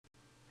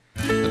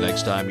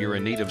next time you're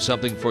in need of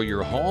something for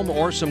your home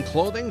or some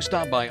clothing,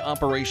 stop by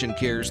Operation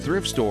Care's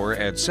thrift store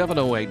at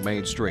 708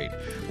 Main Street.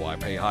 Why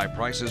pay high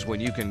prices when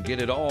you can get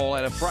it all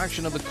at a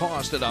fraction of the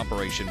cost at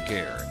Operation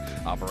Care?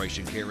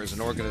 Operation Care is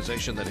an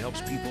organization that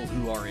helps people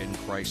who are in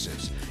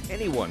crisis.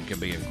 Anyone can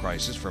be in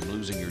crisis, from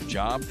losing your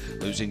job,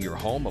 losing your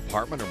home,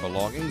 apartment, or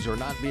belongings, or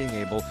not being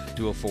able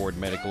to afford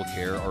medical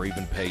care or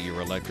even pay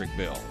your electric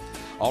bill.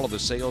 All of the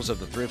sales of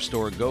the thrift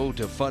store go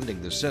to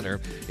funding the center.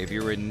 If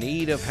you're in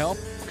need of help,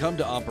 come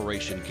to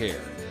Operation Care.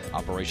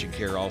 Operation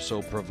Care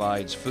also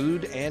provides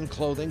food and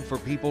clothing for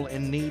people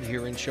in need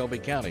here in Shelby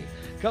County.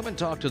 Come and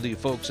talk to the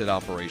folks at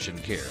Operation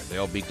Care.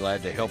 They'll be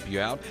glad to help you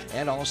out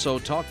and also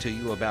talk to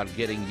you about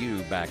getting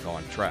you back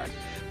on track.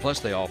 Plus,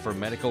 they offer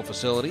medical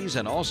facilities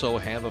and also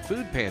have a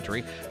food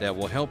pantry that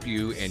will help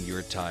you in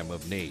your time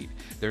of need.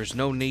 There's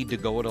no need to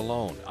go it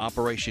alone.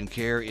 Operation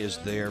Care is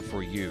there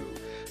for you.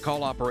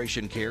 Call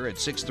Operation Care at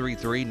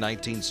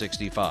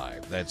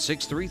 633-1965. That's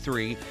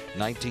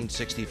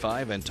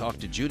 633-1965, and talk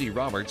to Judy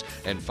Roberts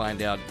and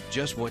find out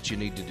just what you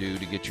need to do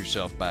to get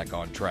yourself back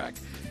on track.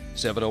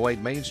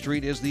 708 Main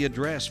Street is the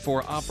address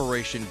for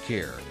Operation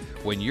Care.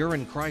 When you're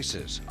in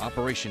crisis,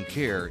 Operation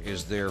Care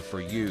is there for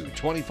you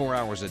 24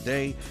 hours a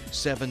day,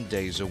 7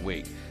 days a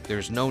week.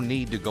 There's no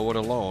need to go it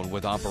alone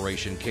with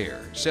Operation Care.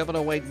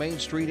 708 Main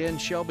Street in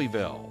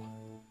Shelbyville.